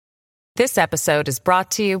This episode is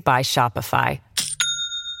brought to you by Shopify.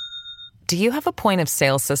 Do you have a point of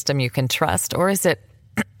sale system you can trust, or is it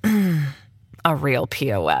a real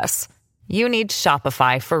POS? You need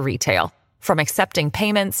Shopify for retail. From accepting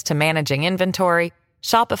payments to managing inventory,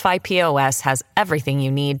 Shopify POS has everything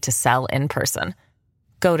you need to sell in person.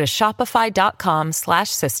 Go to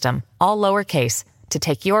shopify.com/system, all lowercase, to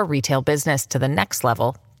take your retail business to the next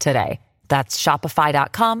level today. That's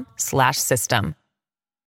shopify.com/system.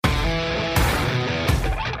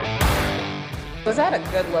 Was that a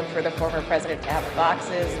good look for the former president to have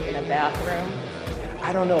boxes in a bathroom?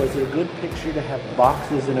 I don't know. Is it a good picture to have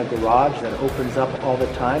boxes in a garage that opens up all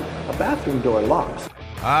the time? A bathroom door locks.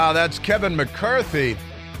 That's Kevin McCarthy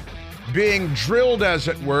being drilled, as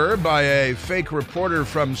it were, by a fake reporter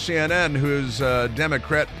from CNN who's a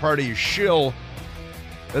Democrat Party shill.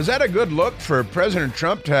 Is that a good look for President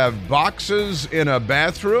Trump to have boxes in a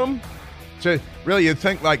bathroom? So really, you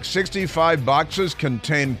think like 65 boxes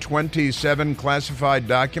contain 27 classified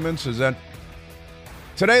documents? Is that?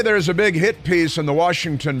 Today there's a big hit piece in the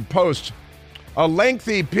Washington Post, a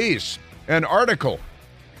lengthy piece, an article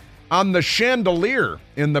on the chandelier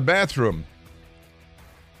in the bathroom.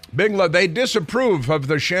 They disapprove of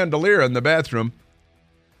the chandelier in the bathroom.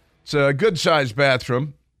 It's a good-sized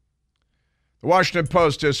bathroom. The Washington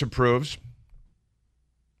Post disapproves.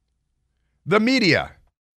 The media.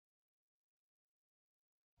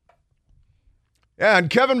 Yeah, and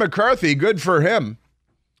Kevin McCarthy, good for him.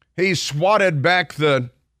 He swatted back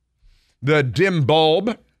the dim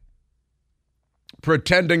bulb,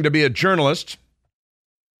 pretending to be a journalist.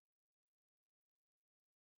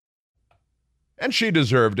 And she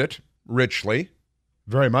deserved it, richly,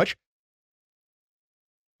 very much.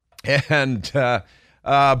 And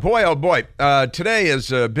boy, oh boy, today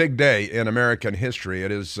is a big day in American history.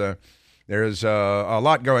 It is. There's a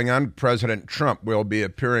lot going on. President Trump will be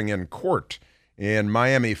appearing in court in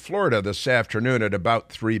Miami, Florida this afternoon at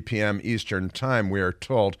about 3 p.m. Eastern time, we are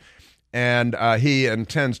told. And he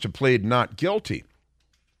intends to plead not guilty.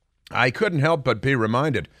 I couldn't help but be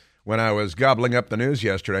reminded when I was gobbling up the news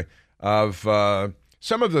yesterday of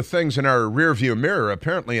some of the things in our rearview mirror,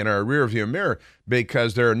 apparently in our rearview mirror,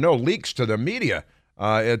 because there are no leaks to the media.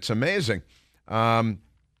 It's amazing about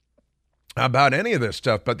any of this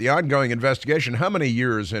stuff. But the ongoing investigation, how many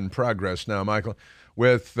years in progress now, Michael?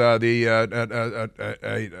 With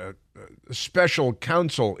the special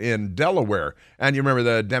counsel in Delaware. And you remember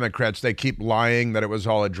the Democrats, they keep lying that it was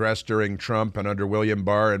all addressed during Trump and under William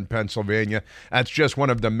Barr in Pennsylvania. That's just one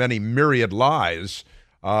of the many myriad lies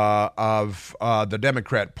of the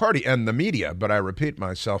Democrat Party and the media. But I repeat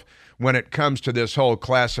myself, when it comes to this whole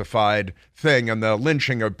classified thing and the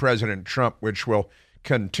lynching of President Trump, which will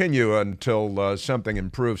continue until something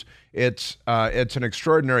improves. It's an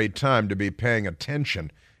extraordinary time to be paying attention,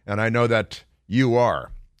 and I know that you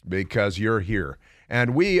are because you're here.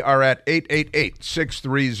 And we are at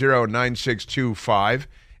 888-630-9625,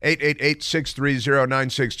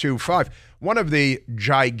 888-630-9625. One of the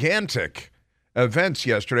gigantic events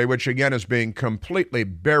yesterday, which again is being completely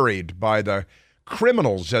buried by the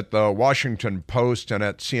criminals at the Washington Post and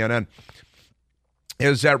at CNN,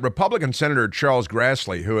 is that Republican Senator Charles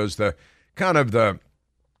Grassley, who is the kind of the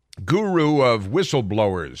guru of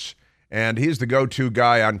whistleblowers, and he's the go-to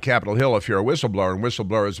guy on Capitol Hill if you're a whistleblower, and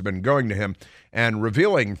whistleblowers have been going to him and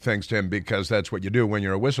revealing things to him because that's what you do when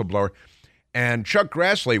you're a whistleblower. And Chuck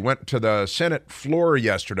Grassley went to the Senate floor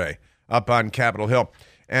yesterday up on Capitol Hill,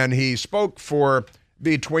 and he spoke for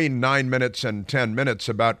between 9 minutes and 10 minutes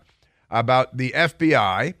about the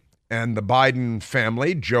FBI and the Biden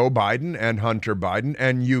family, Joe Biden and Hunter Biden,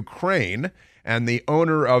 and Ukraine, and the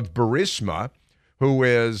owner of Burisma, who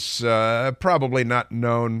is probably not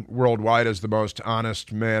known worldwide as the most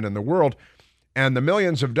honest man in the world, and the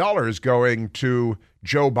millions of dollars going to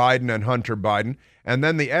Joe Biden and Hunter Biden, and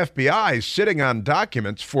then the FBI sitting on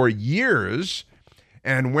documents for years,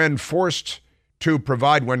 and when forced to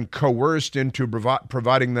provide, when coerced into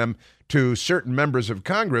providing them to certain members of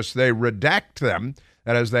Congress, they redact them.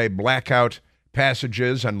 That is, they black out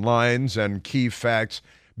passages and lines and key facts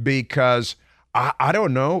because, I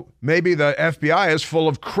don't know, maybe the FBI is full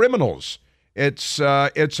of criminals. It's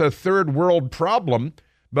a third world problem,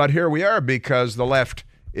 but here we are because the left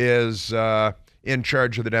is in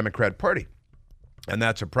charge of the Democrat Party, and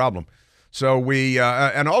that's a problem. So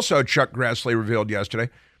and also Chuck Grassley revealed yesterday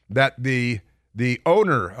that the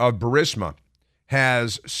owner of Burisma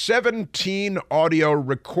has 17 audio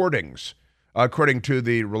recordings, according to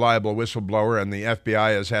the reliable whistleblower, and the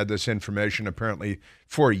FBI has had this information apparently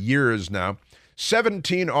for years now.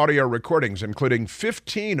 17 audio recordings, including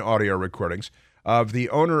 15 audio recordings of the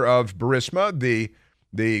owner of Burisma, the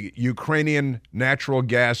the Ukrainian natural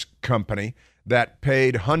gas company that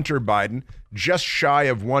paid Hunter Biden just shy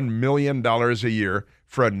of $1 million a year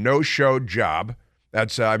for a no-show job.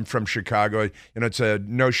 That's I'm from Chicago, and it's a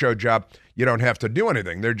no-show job. You don't have to do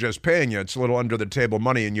anything. They're just paying you. It's a little under-the-table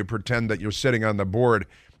money, and you pretend that you're sitting on the board,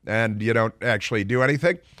 and you don't actually do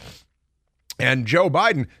anything. And Joe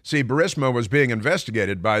Biden, see, Burisma was being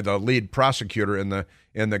investigated by the lead prosecutor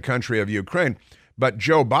in the country of Ukraine, but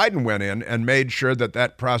Joe Biden went in and made sure that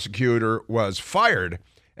that prosecutor was fired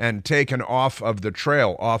and taken off of the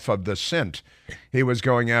trail, off of the scent. He was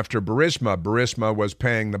going after Burisma. Burisma was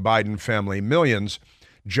paying the Biden family millions.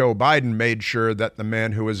 Joe Biden made sure that the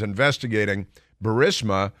man who was investigating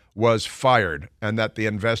Burisma was fired and that the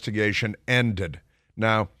investigation ended.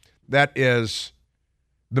 Now, that is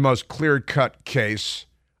the most clear-cut case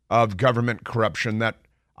of government corruption that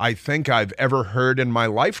I think I've ever heard in my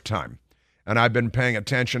lifetime. And I've been paying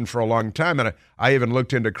attention for a long time, and I even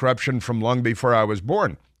looked into corruption from long before I was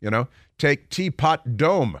born. Take Teapot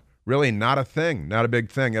Dome. Really not a thing, not a big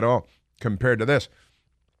thing at all compared to this.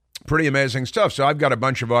 Pretty amazing stuff. So I've got a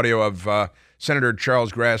bunch of audio of Senator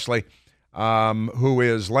Charles Grassley, who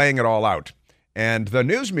is laying it all out. And the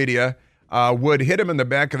news media would hit him in the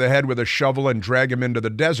back of the head with a shovel and drag him into the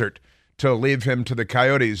desert to leave him to the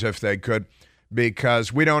coyotes if they could,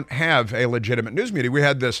 because we don't have a legitimate news media. We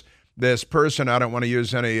had this person, I don't want to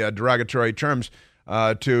use any derogatory terms,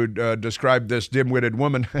 to describe this dim-witted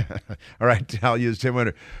woman, all right, I'll use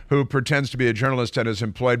dim-witted, who pretends to be a journalist and is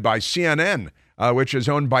employed by CNN, which is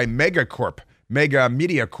owned by Mega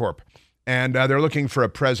Media Corp. And they're looking for a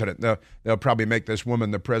president. They'll probably make this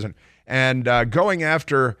woman the president. And going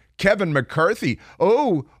after Kevin McCarthy.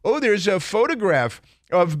 Oh, there's a photograph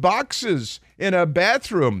of boxes in a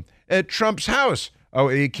bathroom at Trump's house. Oh,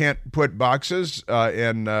 he can't put boxes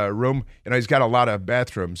in a room. He's got a lot of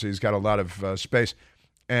bathrooms. He's got a lot of space.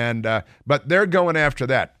 But they're going after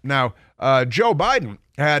that. Now, Joe Biden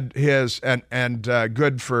had his, and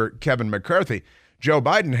good for Kevin McCarthy, Joe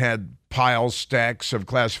Biden had stacks of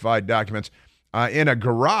classified documents in a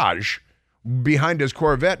garage behind his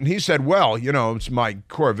Corvette. And he said, well, my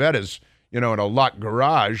Corvette is, in a locked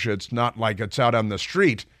garage. It's not like it's out on the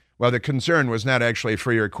street. Well, the concern was not actually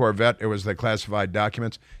for your Corvette. It was the classified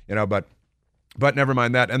documents, but never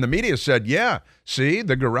mind that. And the media said, yeah, see,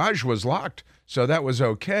 the garage was locked. So that was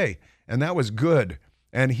okay. And that was good.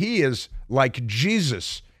 And he is like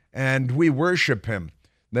Jesus, and we worship him.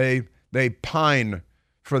 They pine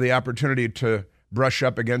for the opportunity to brush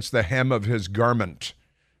up against the hem of his garment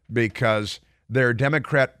because they're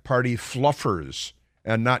Democrat Party fluffers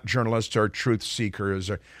and not journalists or truth seekers.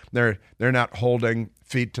 Or they're not holding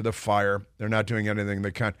feet to the fire. They're not doing anything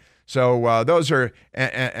they can. So those are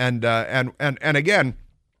and again,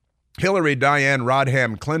 Hillary Diane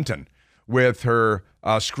Rodham Clinton with her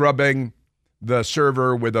scrubbing the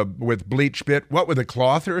server with bleach bit, with a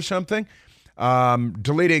cloth or something,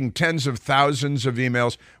 deleting tens of thousands of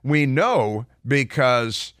emails. We know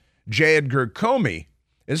because J. Edgar Comey,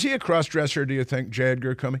 is he a cross-dresser, do you think, J.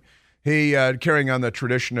 Edgar Comey? He carrying on the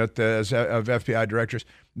tradition of FBI directors.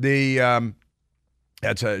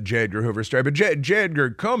 That's a J. Edgar Hoover story. But J. Edgar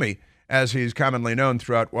Comey, as he's commonly known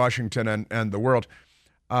throughout Washington and the world,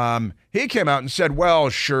 he came out and said, well,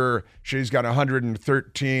 sure, she's got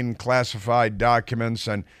 113 classified documents,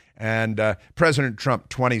 and President Trump,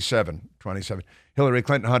 27. Hillary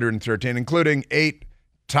Clinton, 113, including 8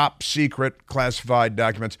 top secret classified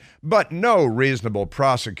documents. But no reasonable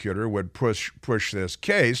prosecutor would push this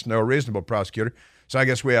case, no reasonable prosecutor. So I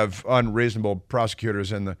guess we have unreasonable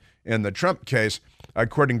prosecutors in the Trump case,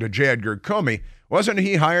 according to J. Edgar Comey. Wasn't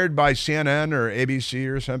he hired by CNN or ABC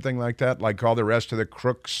or something like that, like all the rest of the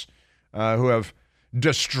crooks who have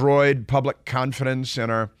destroyed public confidence in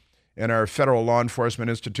our federal law enforcement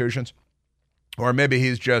institutions? Or maybe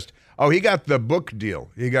he's just, he got the book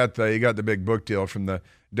deal. He got the big book deal from the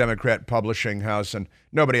Democrat publishing house, and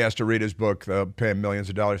nobody has to read his book. They'll pay him millions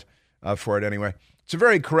of dollars for it anyway. It's a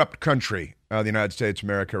very corrupt country, the United States of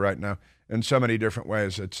America right now, in so many different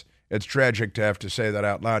ways. It's tragic to have to say that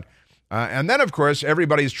out loud. And then, of course,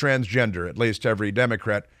 everybody's transgender. At least every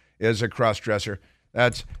Democrat is a cross-dresser.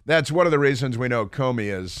 That's one of the reasons we know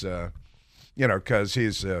Comey is, because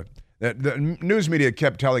he's the news media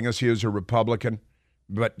kept telling us he was a Republican,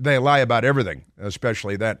 but they lie about everything,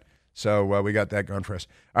 especially that. So we got that going for us.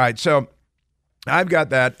 All right, so I've got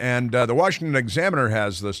that, and the Washington Examiner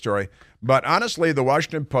has the story. But honestly, the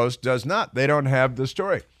Washington Post does not. They don't have the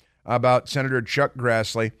story about Senator Chuck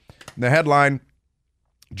Grassley. The headline,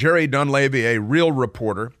 Jerry Dunleavy, a real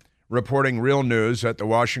reporter, reporting real news at the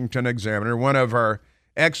Washington Examiner, one of our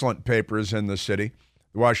excellent papers in the city.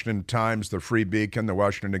 the Washington Times, the Free Beacon, the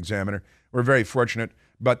Washington Examiner. We're very fortunate.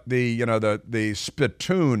 But the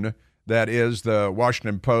spittoon that is the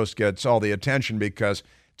Washington Post gets all the attention because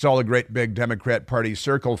it's all a great big Democrat Party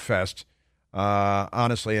circle fest,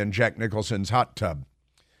 honestly, in Jack Nicholson's hot tub.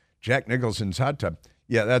 Jack Nicholson's hot tub.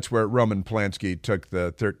 Yeah, that's where Roman Polanski took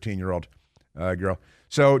the 13-year-old girl.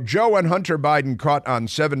 So Joe and Hunter Biden caught on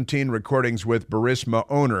 17 recordings with Burisma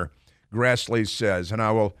owner, Grassley says, and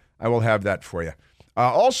I will have that for you.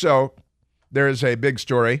 Also, there is a big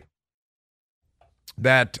story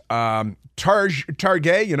that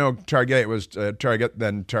Target, you know, Target, it was Target,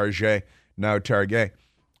 then Target, now Target.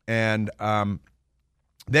 And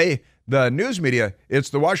the news media, it's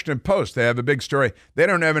the Washington Post. They have a big story. They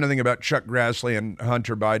don't have anything about Chuck Grassley and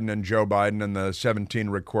Hunter Biden and Joe Biden and the 17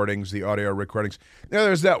 recordings, the audio recordings. Now,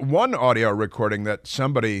 there's that one audio recording that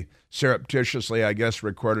somebody surreptitiously, I guess,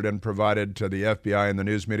 recorded and provided to the FBI and the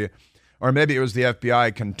news media. Or maybe it was the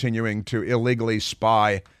FBI continuing to illegally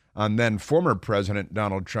spy on then former President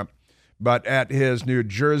Donald Trump. But at his New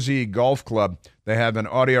Jersey golf club, they have an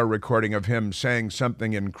audio recording of him saying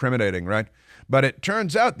something incriminating, right? But it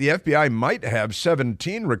turns out the FBI might have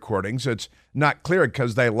 17 recordings. It's not clear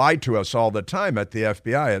because they lie to us all the time at the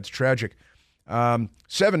FBI. It's tragic.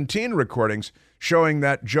 17 recordings showing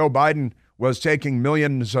that Joe Biden was taking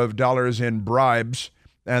millions of dollars in bribes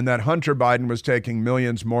and that Hunter Biden was taking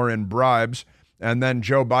millions more in bribes. And then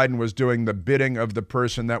Joe Biden was doing the bidding of the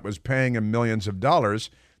person that was paying him millions of dollars,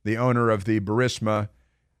 the owner of the Burisma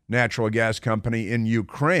natural gas company in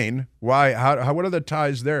Ukraine. Why? What are the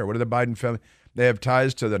ties there? What are the Biden family? They have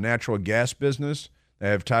ties to the natural gas business. They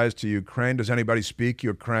have ties to Ukraine. Does anybody speak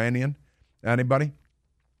Ukrainian? Anybody?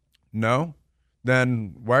 No?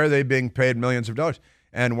 Then why are they being paid millions of dollars?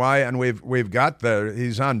 And why? And we've got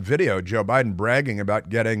he's on video, Joe Biden bragging about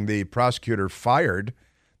getting the prosecutor fired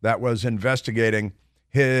that was investigating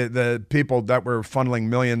the people that were funneling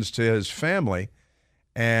millions to his family.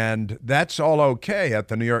 And that's all okay at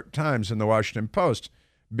the New York Times and the Washington Post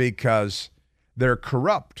because they're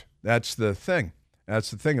corrupt. That's the thing.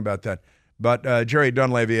 That's the thing about that. But Jerry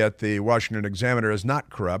Dunleavy at the Washington Examiner is not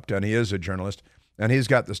corrupt, and he is a journalist, and he's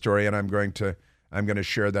got the story, and I'm going to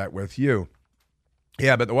share that with you.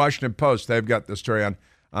 Yeah, but the Washington Post, they've got the story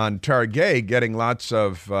on Target getting lots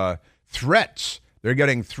of threats. They're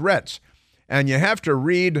getting threats. And you have to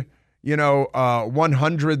read,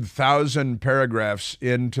 100,000 paragraphs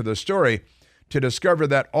into the story to discover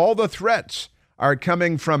that all the threats are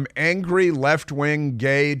coming from angry left-wing,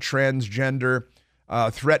 gay, transgender,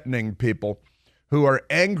 threatening people who are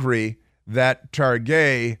angry that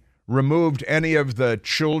Target removed any of the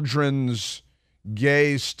children's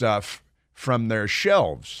gay stuff from their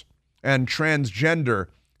shelves and transgender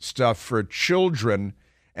stuff for children.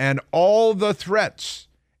 And all the threats,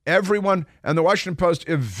 everyone, and the Washington Post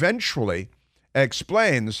eventually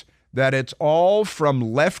explains that it's all from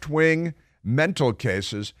left-wing mental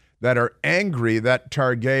cases that are angry that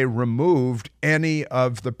Target removed any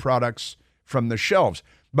of the products from the shelves.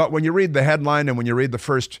 But when you read the headline and when you read the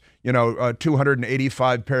first,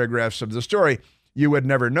 285 paragraphs of the story, you would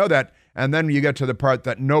never know that. And then you get to the part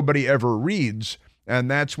that nobody ever reads,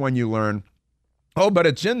 and that's when you learn, oh, but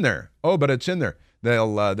it's in there. Oh, but it's in there.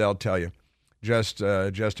 They'll tell you. Just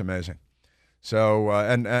amazing. So,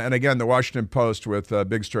 and again, the Washington Post with a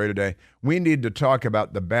big story today. We need to talk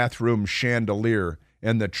about the bathroom chandelier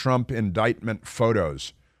in the Trump indictment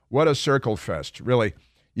photos. What a circle fest. Really,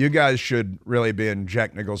 you guys should really be in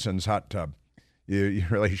Jack Nicholson's hot tub. You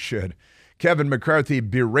really should. Kevin McCarthy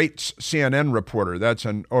berates CNN reporter. That's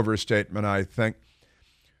an overstatement, I think.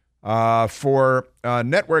 For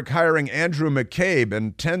network hiring Andrew McCabe,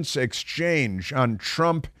 intense exchange on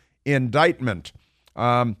Trump indictment.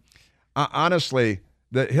 Honestly,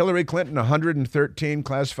 the Hillary Clinton, 113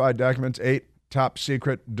 classified documents, 8 top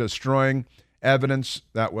secret, destroying evidence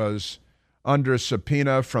that was under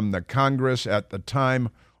subpoena from the Congress at the time,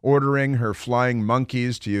 ordering her flying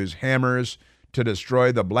monkeys to use hammers to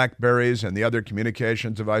destroy the BlackBerries and the other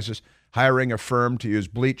communications devices, hiring a firm to use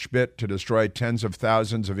BleachBit to destroy tens of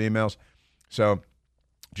thousands of emails. So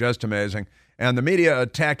just amazing. And the media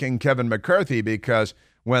attacking Kevin McCarthy because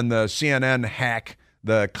when the CNN hack,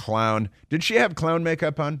 the clown, did she have clown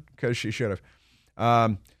makeup on? Because she should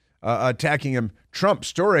have. Attacking him, Trump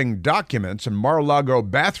storing documents in Mar-a-Lago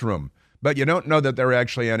bathroom. But you don't know that there are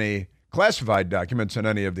actually any classified documents in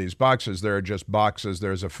any of these boxes. There are just boxes.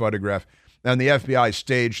 There's a photograph. And the FBI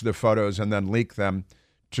staged the photos and then leaked them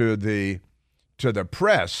to the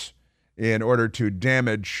press in order to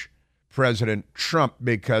damage President Trump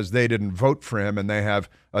because they didn't vote for him and they have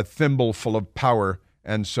a thimble full of power,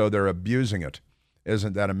 and so they're abusing it.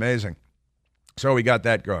 Isn't that amazing? So we got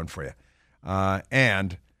that going for you.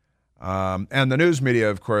 And the news media,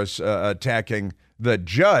 of course, attacking the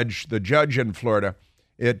judge in Florida.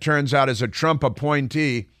 It turns out is a Trump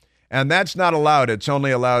appointee, and that's not allowed. It's only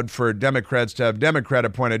allowed for Democrats to have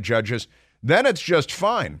Democrat-appointed judges. Then it's just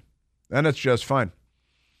fine. Martina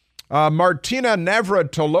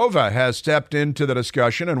Navratilova has stepped into the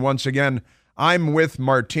discussion, and once again, I'm with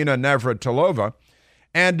Martina Navratilova.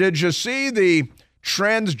 And did you see the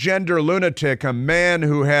transgender lunatic, a man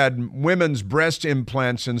who had women's breast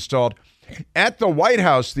implants installed, at the White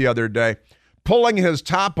House the other day, pulling his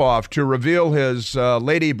top off to reveal his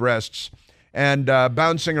lady breasts and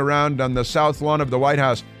bouncing around on the south lawn of the White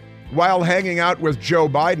House while hanging out with Joe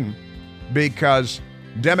Biden because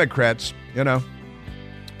Democrats,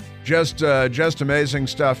 just amazing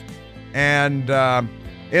stuff. And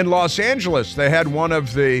in Los Angeles, they had one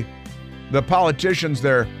of the politicians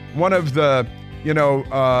there, one of the,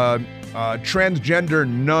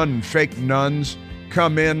 transgender fake nuns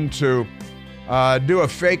come in to do a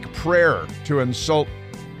fake prayer to insult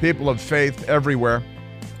people of faith everywhere.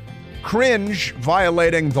 Cringe,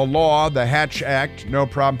 violating the law, the Hatch Act, no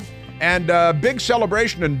problem. And big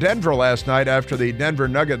celebration in Denver last night after the Denver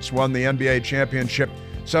Nuggets won the NBA championship.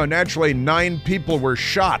 So naturally, 9 people were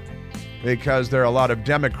shot because there are a lot of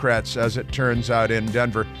Democrats, as it turns out, in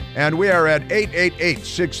Denver. And we are at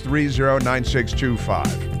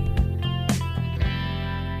 888-630-9625.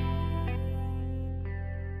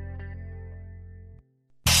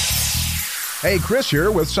 Hey, Chris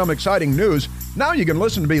here with some exciting news. Now you can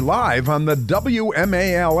listen to me live on the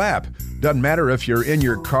WMAL app. Doesn't matter if you're in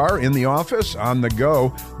your car, in the office, on the go.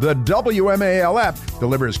 The WMAL app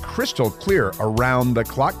delivers crystal clear,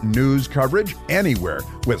 around-the-clock news coverage anywhere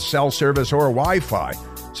with cell service or Wi-Fi.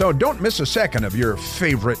 So don't miss a second of your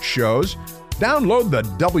favorite shows. Download the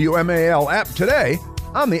WMAL app today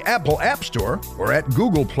on the Apple App Store or at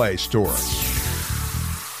Google Play Store.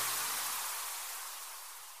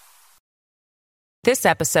 This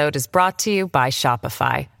episode is brought to you by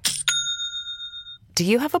Shopify. Do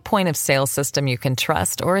you have a point of sale system you can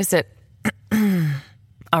trust, or is it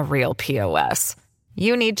a real POS?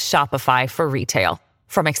 You need Shopify for retail.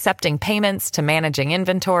 From accepting payments to managing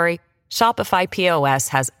inventory, Shopify POS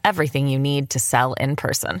has everything you need to sell in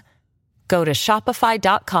person. Go to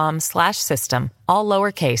shopify.com/system, all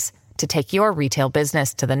lowercase, to take your retail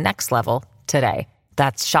business to the next level today.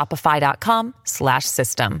 That's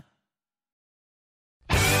shopify.com/system.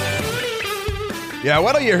 Yeah,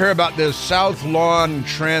 why don't you hear about this South Lawn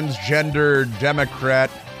transgender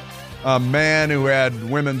Democrat, a man who had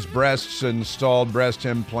women's breasts installed, breast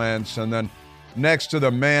implants, and then next to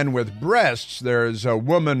the man with breasts, there's a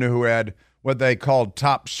woman who had what they called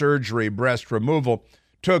top surgery, breast removal,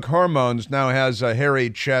 took hormones, now has a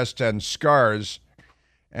hairy chest and scars.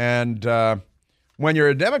 And when you're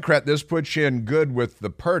a Democrat, this puts you in good with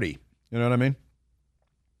the party. You know what I mean?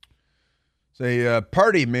 The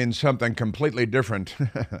party means something completely different.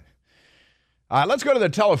 Let's go to the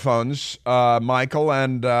telephones, Michael,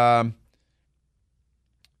 and we're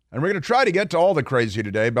going to try to get to all the crazy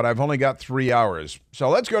today, but I've only got 3 hours. So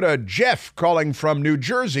let's go to Jeff calling from New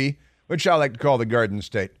Jersey, which I like to call the Garden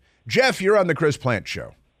State. Jeff, you're on the Chris Plant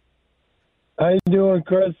Show. How you doing,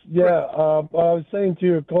 Chris? Yeah, what I was saying to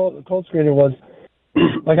your call screener was,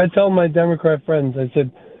 like I tell my Democrat friends, I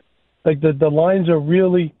said, like the lines are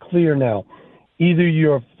really clear now. Either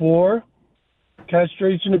you're for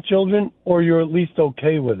castration of children or you're at least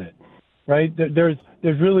okay with it, right? There's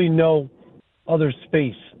really no other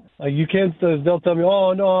space. Like you can't. They'll tell me,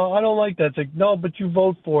 "Oh no, I don't like that." It's like, no, but you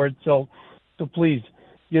vote for it, so please,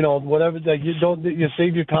 whatever that you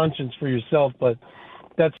save your conscience for yourself, but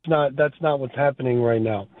that's not what's happening right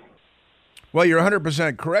now. Well, you're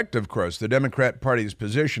 100% correct. Of course, the Democrat Party's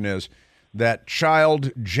position is that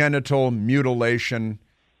child genital mutilation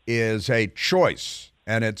is a choice,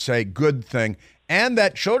 and it's a good thing, and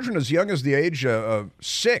that children as young as the age of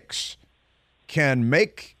 6 can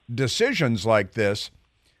make decisions like this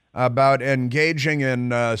about engaging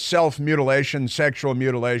in self-mutilation, sexual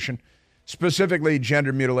mutilation, specifically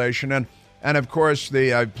gender mutilation, and of course,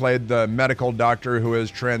 I've played the medical doctor who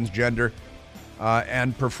is transgender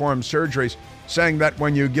and performs surgeries, saying that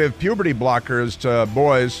when you give puberty blockers to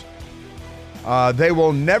boys, they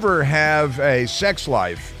will never have a sex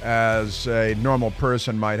life as a normal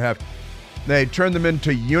person might have. They turn them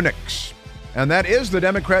into eunuchs. And that is the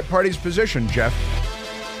Democrat Party's position, Jeff.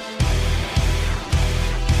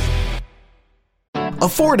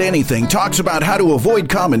 Afford Anything talks about how to avoid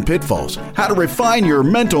common pitfalls, how to refine your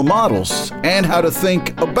mental models, and how to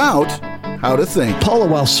think about how to think. Paula,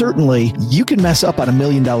 while certainly you can mess up on $1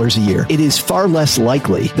 million a year, it is far less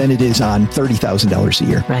likely than it is on $30,000 a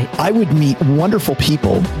year. Right. I would meet wonderful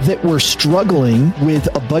people that were struggling with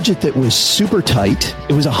a budget that was super tight.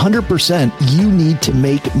 It was 100%. You need to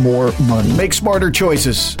make more money. Make smarter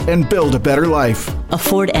choices and build a better life.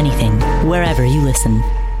 Afford anything, wherever you listen.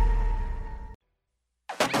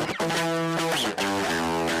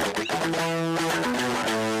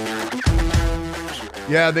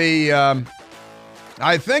 Yeah,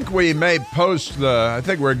 I think we may post I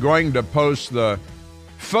think we're going to post the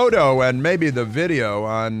photo and maybe the video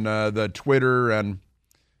on the Twitter and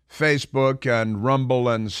Facebook and Rumble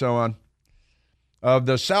and so on of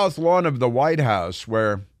the south lawn of the White House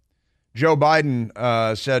where Joe Biden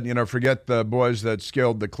said, forget the boys that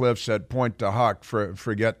scaled the cliffs at Pointe du Hoc,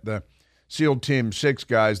 forget the SEAL Team 6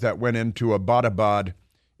 guys that went into Abbottabad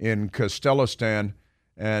in Kazakhstan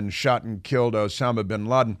and shot and killed Osama bin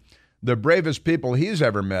Laden. The bravest people he's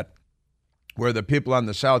ever met were the people on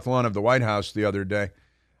the south lawn of the White House the other day,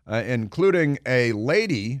 including a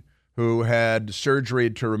lady who had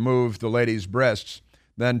surgery to remove the lady's breasts,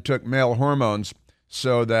 then took male hormones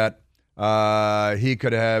so that she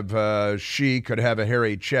could have a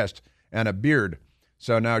hairy chest and a beard.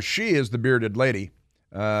 So now she is the bearded lady,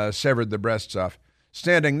 severed the breasts off,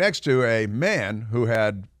 standing next to a man who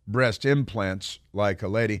had breast implants like a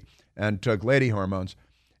lady and took lady hormones.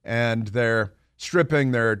 And they're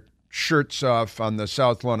stripping their shirts off on the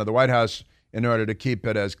south lawn of the White House in order to keep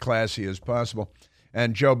it as classy as possible.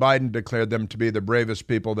 And Joe Biden declared them to be the bravest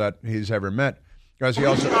people that he's ever met. Because he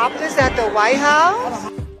also topless at the White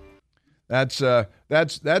House. That's the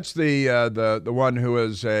one who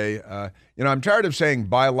is I'm tired of saying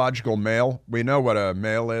biological male. We know what a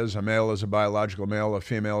male is. A male is a biological male. A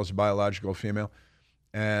female is a biological female.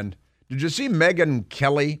 And did you see Megyn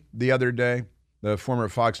Kelly the other day, the former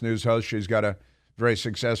Fox News host? She's got a very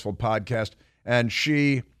successful podcast. And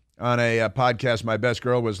she, on a podcast My Best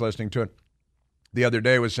Girl was listening to it the other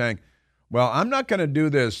day, was saying, well, I'm not going to do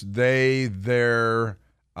this they, their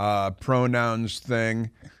pronouns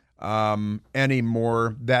thing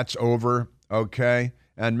anymore. That's over, okay?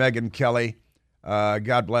 And Megyn Kelly,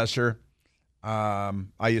 God bless her.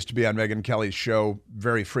 I used to be on Megyn Kelly's show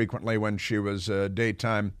very frequently when she was a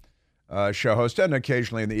daytime show host, and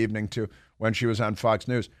occasionally in the evening too when she was on Fox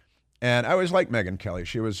News. And I always liked Megyn Kelly.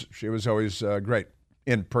 She was always great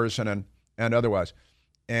in person and otherwise.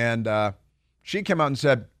 And she came out and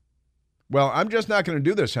said, well, I'm just not going to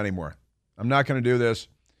do this anymore. I'm not going to do this.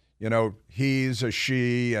 He's a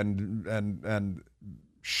she and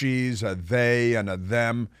she's a they and a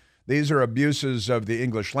them. These are abuses of the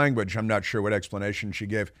English language. I'm not sure what explanation she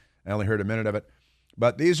gave. I only heard a minute of it.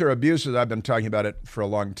 But these are abuses. I've been talking about it for a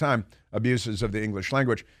long time. Abuses of the English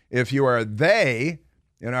language. If you are they,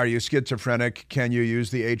 are you schizophrenic? Can you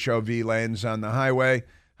use the HOV lanes on the highway?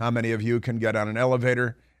 How many of you can get on an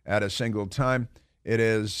elevator at a single time? It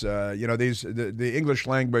is, the English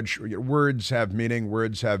language, words have meaning,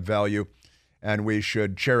 words have value, and we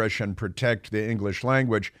should cherish and protect the English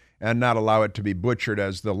language and not allow it to be butchered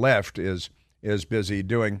as the left is busy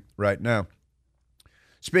doing right now.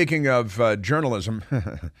 Speaking of journalism,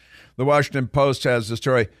 the Washington Post has the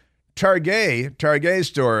story, Target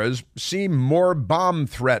stores see more bomb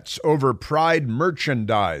threats over Pride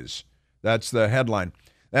merchandise. That's the headline.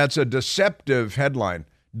 That's a deceptive headline,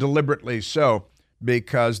 deliberately so,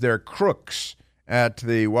 because they're crooks at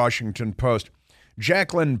the Washington Post.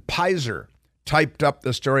 Jacqueline Pizer typed up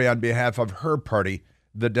the story on behalf of her party,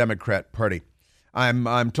 the Democrat Party.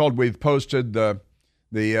 I'm told we've posted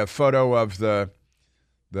the photo of the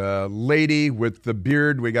lady with the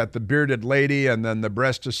beard. We got the bearded lady and then the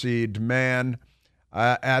breasticide man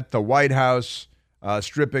at the White House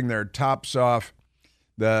stripping their tops off.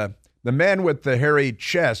 The man with the hairy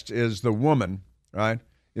chest is the woman, right?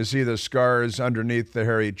 You see the scars underneath the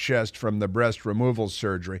hairy chest from the breast removal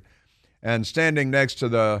surgery. And standing next to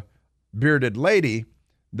the bearded lady,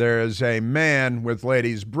 there is a man with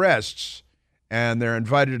ladies' breasts, and they're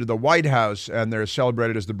invited to the White House, and they're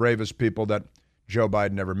celebrated as the bravest people that Joe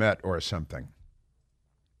Biden ever met or something.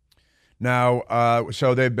 Now,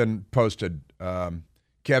 so they've been posted.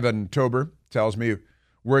 Kevin Tober tells me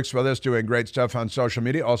works with us doing great stuff on social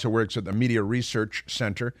media, also works at the Media Research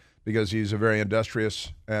Center because he's a very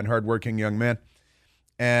industrious and hardworking young man.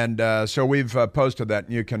 And so we've posted that.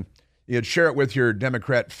 You'd share it with your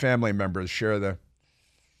Democrat family members,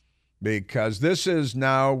 because this is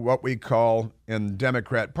now what we call in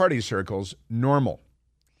Democrat Party circles normal.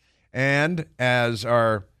 And as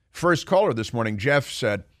our first caller this morning, Jeff,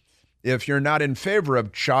 said, if you're not in favor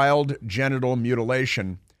of child genital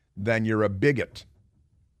mutilation, then you're a bigot.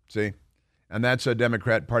 See? And that's a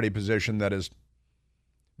Democrat Party position that is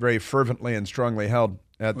very fervently and strongly held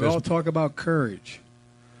at We this. all talk about courage.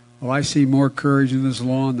 Well, I see more courage in this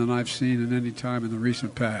lawn than I've seen in any time in the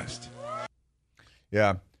recent past.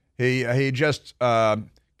 Yeah. He just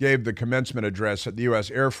gave the commencement address at the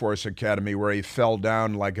U.S. Air Force Academy where he fell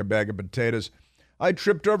down like a bag of potatoes. I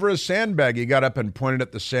tripped over a sandbag. He got up and pointed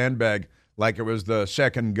at the sandbag like it was the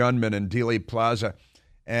second gunman in Dealey Plaza.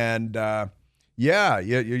 And,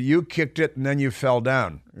 you kicked it and then you fell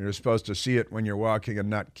down. You're supposed to see it when you're walking and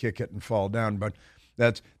not kick it and fall down. But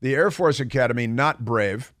that's the Air Force Academy, not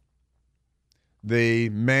brave. The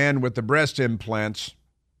man with the breast implants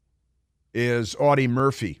is Audie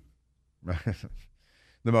Murphy,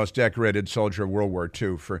 the most decorated soldier of World War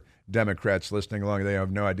II. For Democrats listening along, they have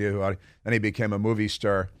no idea who Audie. And he became a movie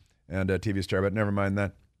star and a TV star, but never mind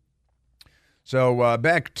that. So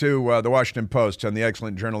back to the Washington Post and the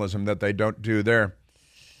excellent journalism that they don't do there.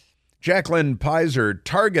 Jacqueline Pizer,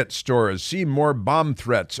 Target stores see more bomb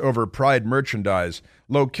threats over Pride merchandise.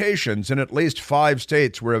 Locations in at least 5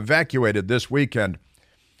 states were evacuated this weekend,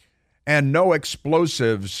 and no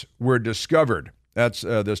explosives were discovered. That's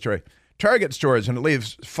the story. Target stores in at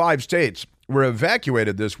least 5 states were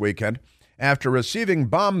evacuated this weekend after receiving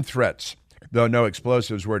bomb threats. Though no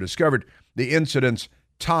explosives were discovered, the incidents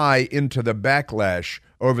tie into the backlash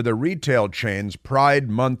over the retail chain's Pride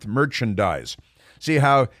Month merchandise. See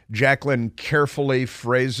how Jacqueline carefully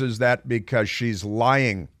phrases that, because she's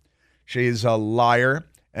lying. She's a liar,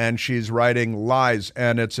 and she's writing lies,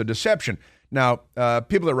 and it's a deception. Now,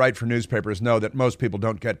 people that write for newspapers know that most people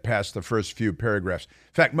don't get past the first few paragraphs.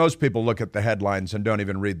 In fact, most people look at the headlines and don't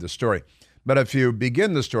even read the story. But if you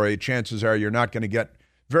begin the story, chances are you're not going to get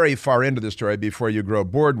very far into the story before you grow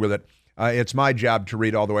bored with it. It's my job to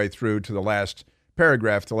read all the way through to the last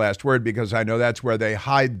paragraph, the last word, because I know that's where they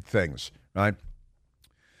hide things, right?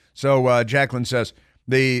 So Jacqueline says,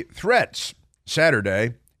 the threats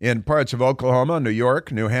Saturday in parts of Oklahoma, New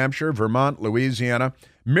York, New Hampshire, Vermont, Louisiana,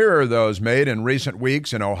 mirror those made in recent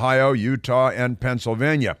weeks in Ohio, Utah, and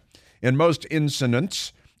Pennsylvania. In most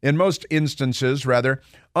instances,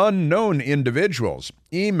 unknown individuals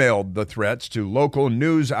emailed the threats to local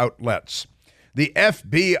news outlets. The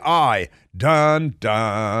FBI, dun,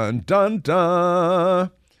 dun, dun,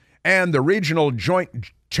 dun, and the Regional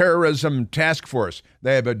Joint Terrorism Task Force.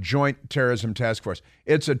 They have a joint terrorism task force.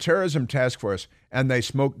 It's a terrorism task force, and they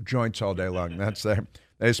smoke joints all day long. That's why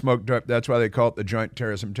they call it the Joint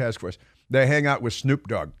Terrorism Task Force. They hang out with Snoop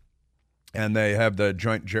Dogg, and they have the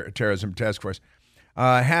Joint Terrorism Task Force.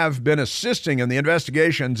 Have been assisting in the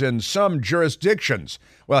investigations in some jurisdictions.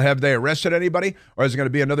 Well, have they arrested anybody? Or is it going to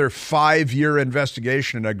be another 5-year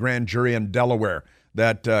investigation in a grand jury in Delaware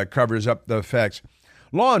that covers up the facts?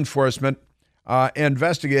 Law enforcement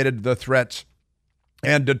investigated the threats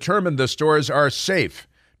and determined the stores are safe.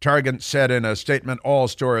 Target said in a statement, all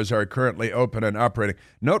stores are currently open and operating.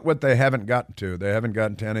 Note what they haven't gotten to. They haven't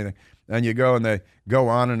gotten to anything. And you go and they go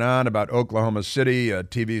on and on about Oklahoma City, a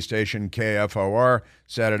TV station KFOR,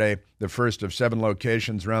 Saturday, the first of 7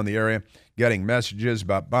 locations around the area, getting messages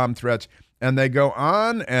about bomb threats. And they go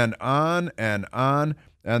on and on and on,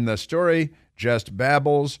 and the story just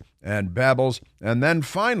babbles and babbles. And then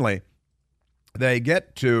finally, they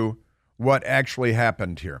get to what actually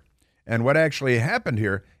happened here. And what actually happened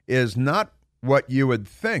here is not what you would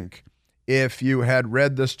think if you had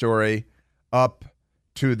read the story up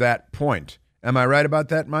to that point. Am I right about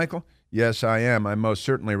that, Michael? Yes, I am. I'm most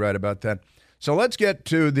certainly right about that. So let's get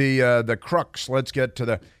to the crux. Let's get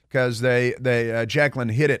to because Jacqueline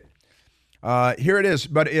hit it. Here it is,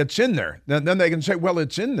 but it's in there. Then they can say, well,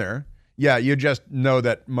 it's in there. Yeah, you just know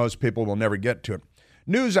that most people will never get to it.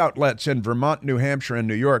 News outlets in Vermont, New Hampshire, and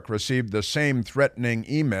New York received the same threatening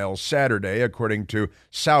emails Saturday, according to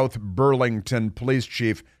South Burlington Police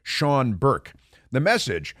Chief Sean Burke. The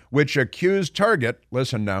message, which accused Target,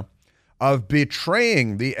 listen now, of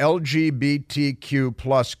betraying the LGBTQ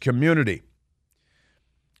plus community,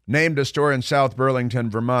 named a store in South Burlington,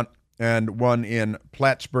 Vermont, and one in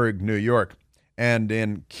Plattsburgh, New York, and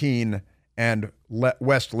in Keene and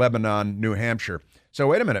West Lebanon, New Hampshire. So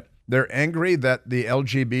wait a minute. They're angry that the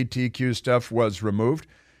LGBTQ stuff was removed.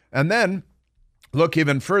 And then look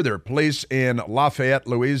even further. Police in Lafayette,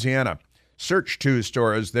 Louisiana, searched 2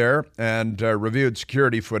 stores there and reviewed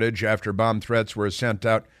security footage after bomb threats were sent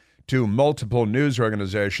out to multiple news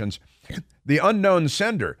organizations. The unknown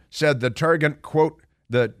sender said the Target, quote,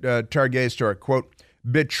 the Target store, quote,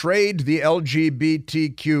 betrayed the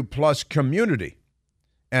LGBTQ plus community,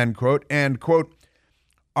 end quote, and, quote,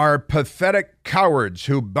 are pathetic cowards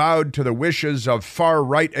who bowed to the wishes of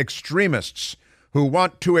far-right extremists who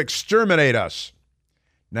want to exterminate us.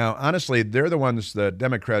 Now, honestly, they're the ones, the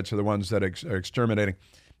Democrats are the ones that are exterminating,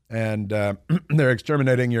 and they're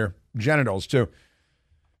exterminating your genitals, too.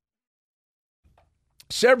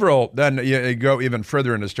 Then you go even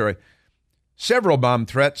further in the story. Several bomb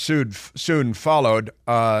threats soon followed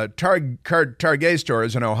Target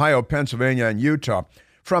stores in Ohio, Pennsylvania, and Utah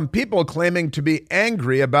from people claiming to be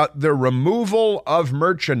angry about the removal of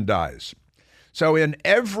merchandise. So in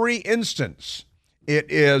every instance, it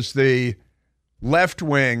is the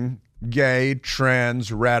left-wing, gay,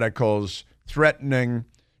 trans radicals threatening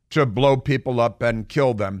to blow people up and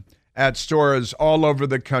kill them at stores all over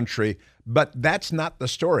the country. But that's not the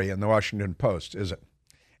story in the Washington Post, is it?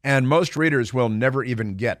 And most readers will never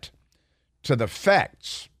even get to the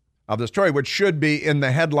facts of the story, which should be in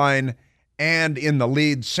the headline and in the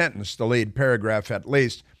lead sentence, the lead paragraph at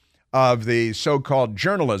least, of the so-called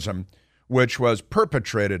journalism, which was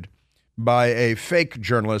perpetrated by a fake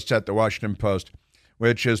journalist at the Washington Post,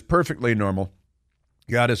 which is perfectly normal.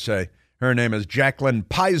 Got to say, her name is Jacqueline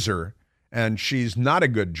Pizer, and she's not a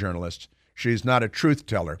good journalist. She's not a truth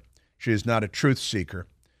teller. She's not a truth seeker.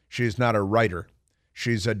 She's not a writer.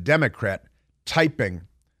 She's a Democrat typing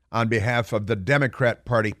on behalf of the Democrat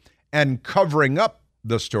Party and covering up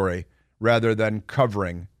the story rather than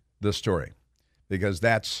covering the story, because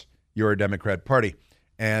that's your Democrat Party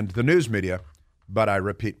and the news media. But I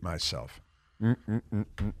repeat myself.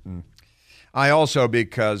 I also,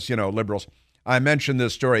 because, liberals, I mentioned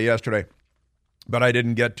this story yesterday, but I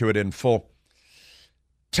didn't get to it in full.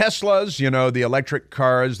 Teslas, the electric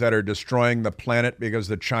cars that are destroying the planet because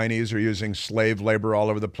the Chinese are using slave labor all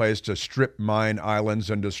over the place to strip mine islands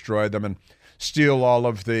and destroy them and steal all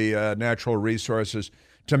of the natural resources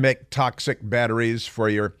to make toxic batteries for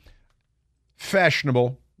your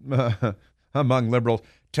fashionable, among liberals,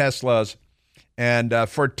 Teslas. And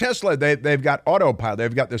for Tesla, they've got autopilot.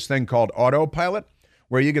 They've got this thing called autopilot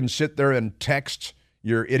where you can sit there and text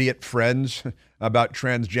your idiot friends about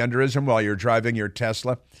transgenderism while you're driving your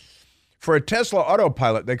Tesla. For a Tesla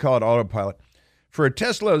autopilot, they call it autopilot. For a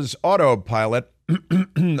Tesla's autopilot,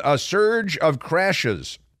 a surge of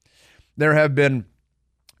crashes. There have been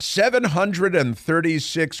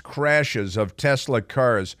 736 crashes of Tesla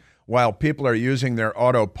cars while people are using their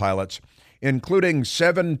autopilots, including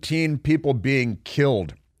 17 people being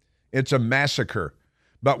killed. It's a massacre.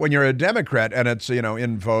 But when you're a Democrat, and it's,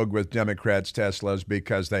 in vogue with Democrats, Teslas,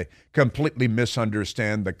 because they completely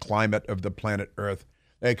misunderstand the climate of the planet Earth.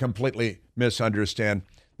 They completely misunderstand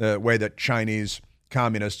the way that Chinese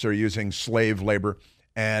communists are using slave labor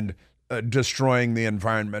and destroying the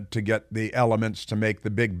environment to get the elements to make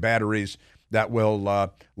the big batteries that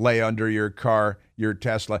will lay under your car, your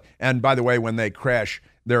Tesla. And by the way, when they crash,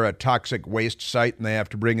 they're a toxic waste site, and they have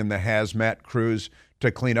to bring in the hazmat crews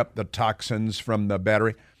to clean up the toxins from the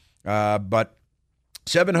battery. But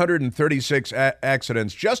 736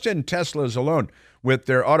 accidents just in Teslas alone with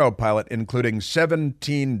their autopilot, including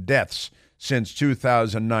 17 deaths since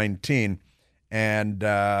 2019. And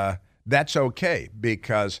that's okay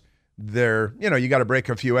because you got to break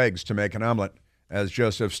a few eggs to make an omelet, as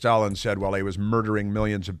Joseph Stalin said while he was murdering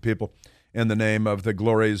millions of people in the name of the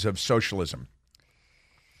glories of socialism.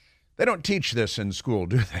 They don't teach this in school,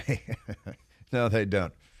 do they? No, they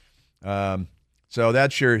don't. So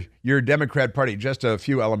that's your Democrat Party. Just a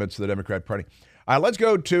few elements of the Democrat Party. Let's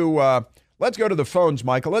go to the phones,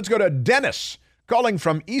 Michael. Let's go to Dennis calling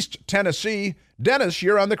from East Tennessee. Dennis,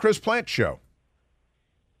 you're on the Chris Plant Show.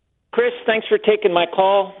 Chris, thanks for taking my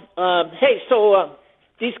call. So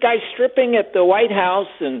these guys stripping at the White House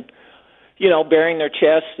and baring their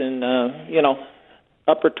chests and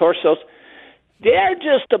upper torsos. They're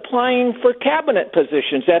just applying for cabinet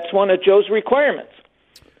positions. That's one of Joe's requirements.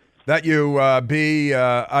 That you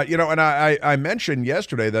and I mentioned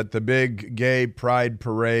yesterday that the big gay pride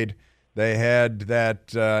parade, they had that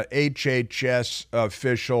HHS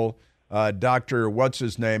official, Dr. what's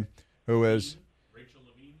his name, who is... Rachel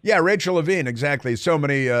Levine? Yeah, Rachel Levine, exactly. So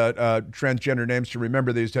many transgender names to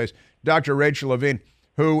remember these days. Dr. Rachel Levine,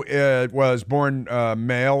 who was born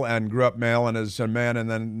male and grew up male and is a man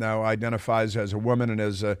and then now identifies as a woman and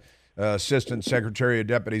is a assistant secretary or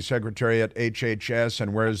deputy secretary at HHS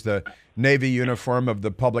and wears the Navy uniform of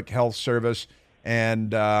the Public Health Service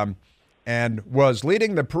and was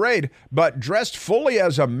leading the parade, but dressed fully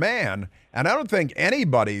as a man. And I don't think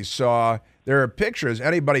anybody saw, there are pictures,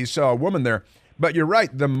 anybody saw a woman there. But you're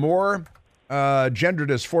right, the more gender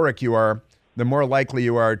dysphoric you are, the more likely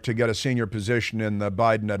you are to get a senior position in the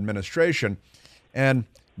Biden administration. And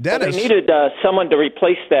Dennis... Well, they needed someone to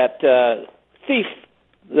replace that thief,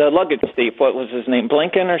 the luggage thief. What was his name,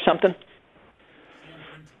 Blinken or something?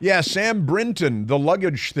 Yeah, Sam Brinton, the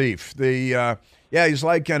luggage thief. Yeah, he's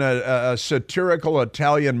like in a satirical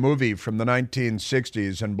Italian movie from the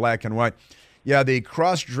 1960s in black and white. Yeah, the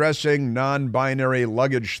cross-dressing, non-binary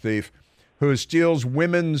luggage thief who steals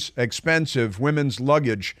expensive women's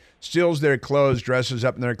luggage, steals their clothes, dresses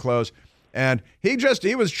up in their clothes. And he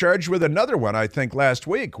was charged with another one, I think, last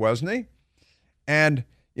week, wasn't he? And,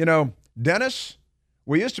 Dennis,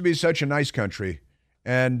 we used to be such a nice country.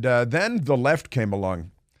 And then the left came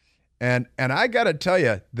along. And I got to tell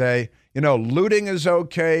you, looting is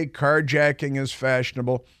okay, carjacking is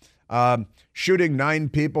fashionable, shooting 9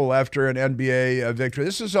 people after an NBA victory.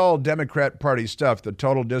 This is all Democrat Party stuff, the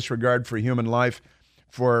total disregard for human life,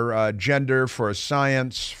 for gender, for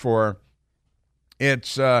science,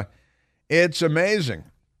 it's amazing.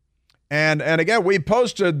 And again, we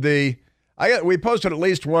posted at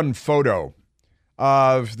least one photo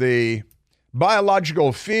of the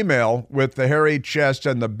biological female with the hairy chest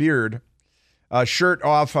and the beard, shirt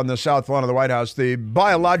off on the south lawn of the White House. The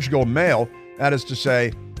biological male, that is to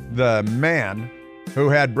say, the man who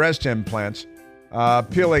had breast implants,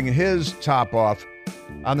 peeling his top off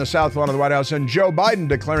on the south lawn of the White House, and Joe Biden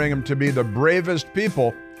declaring him to be the bravest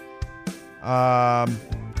people. The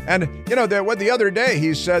other day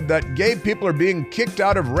he said that gay people are being kicked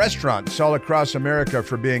out of restaurants all across America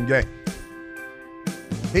for being gay.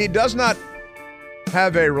 He does not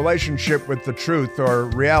have a relationship with the truth or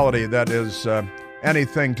reality that is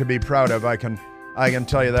anything to be proud of. I can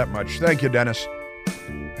tell you that much. Thank you, Dennis.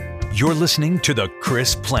 You're listening to The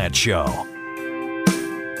Chris Plante Show.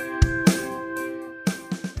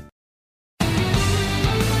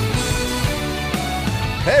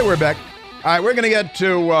 Hey, we're back. All right, we're going to get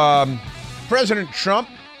to President Trump,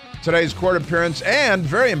 today's court appearance, and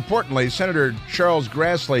very importantly, Senator Charles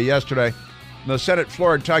Grassley yesterday on the Senate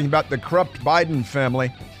floor talking about the corrupt Biden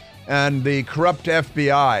family and the corrupt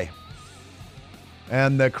FBI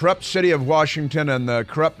and the corrupt city of Washington and the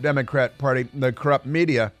corrupt Democrat Party, the corrupt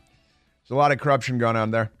media. There's a lot of corruption going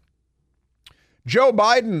on there. Joe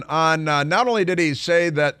Biden, not only did he say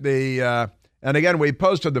that and again, we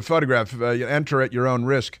posted the photograph, enter at your own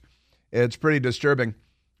risk. It's pretty disturbing,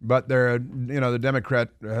 but the Democrat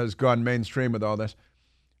has gone mainstream with all this.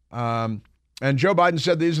 And Joe Biden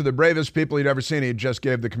said these are the bravest people he'd ever seen. He just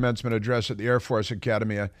gave the commencement address at the Air Force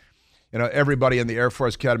Academy. Everybody in the Air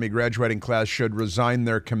Force Academy graduating class should resign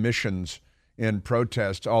their commissions in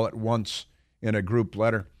protest all at once in a group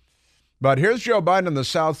letter. But here's Joe Biden on the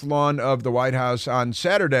south lawn of the White House on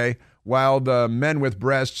Saturday while the men with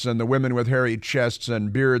breasts and the women with hairy chests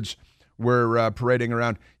and beards were parading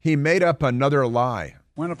around. He made up another lie.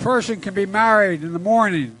 When a person can be married in the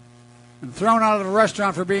morning and thrown out of the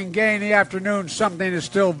restaurant for being gay in the afternoon, something is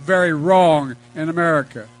still very wrong in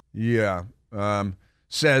America. Yeah,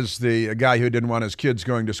 says the guy who didn't want his kids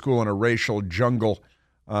going to school in a racial jungle.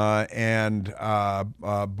 Boy,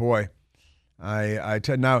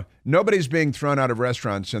 now, nobody's being thrown out of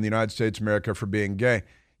restaurants in the United States of America for being gay.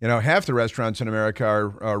 Half the restaurants in America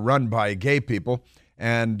are run by gay people,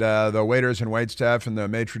 and the waiters and waitstaff and the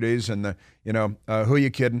maitre d's and the, who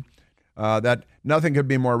you kidding? That nothing could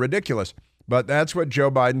be more ridiculous. But that's what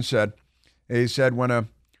Joe Biden said. He said when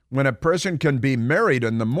a person can be married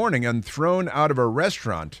in the morning and thrown out of a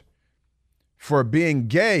restaurant for being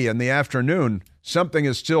gay in the afternoon, something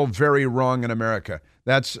is still very wrong in America.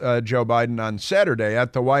 That's Joe Biden on Saturday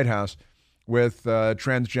at the White House with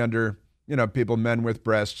transgender, people, men with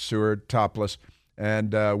breasts who are topless,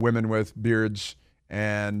 and women with beards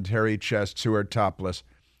and hairy chests who are topless,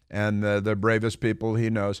 and the bravest people he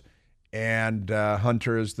knows. And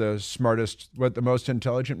Hunter is the smartest, the most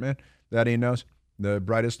intelligent man that he knows, the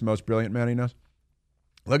brightest, most brilliant man he knows.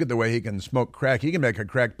 Look at the way he can smoke crack. He can make a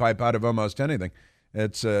crack pipe out of almost anything.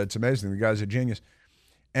 It's amazing. The guy's a genius.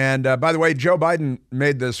 And by the way, Joe Biden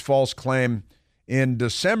made this false claim in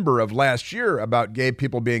December of last year about gay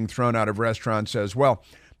people being thrown out of restaurants as well.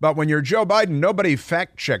 But when you're Joe Biden, nobody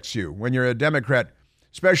fact checks you. When you're a Democrat,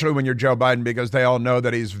 especially when you're Joe Biden, because they all know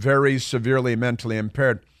that he's very severely mentally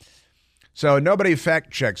impaired. So nobody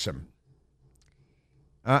fact checks him.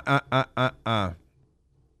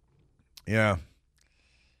 Yeah.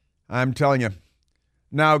 I'm telling you.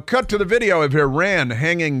 Now, cut to the video of Iran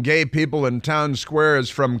hanging gay people in town squares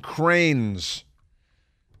from cranes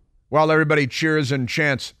while everybody cheers and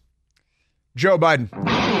chants. Joe Biden.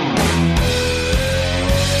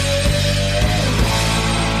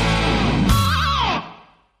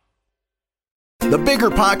 The Bigger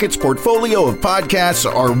Pockets portfolio of podcasts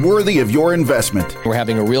are worthy of your investment. We're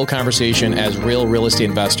having a real conversation as real estate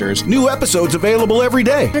investors. New episodes available every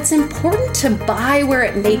day. It's important to buy where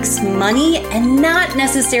it makes money and not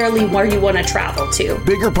necessarily where you want to travel to.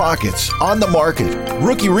 Bigger Pockets, On the Market,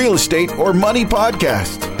 Rookie Real Estate, or Money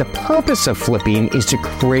Podcast. The purpose of flipping is to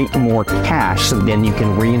create more cash so then you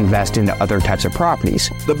can reinvest into other types of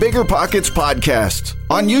properties. The Bigger Pockets Podcast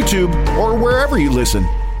on YouTube or wherever you listen.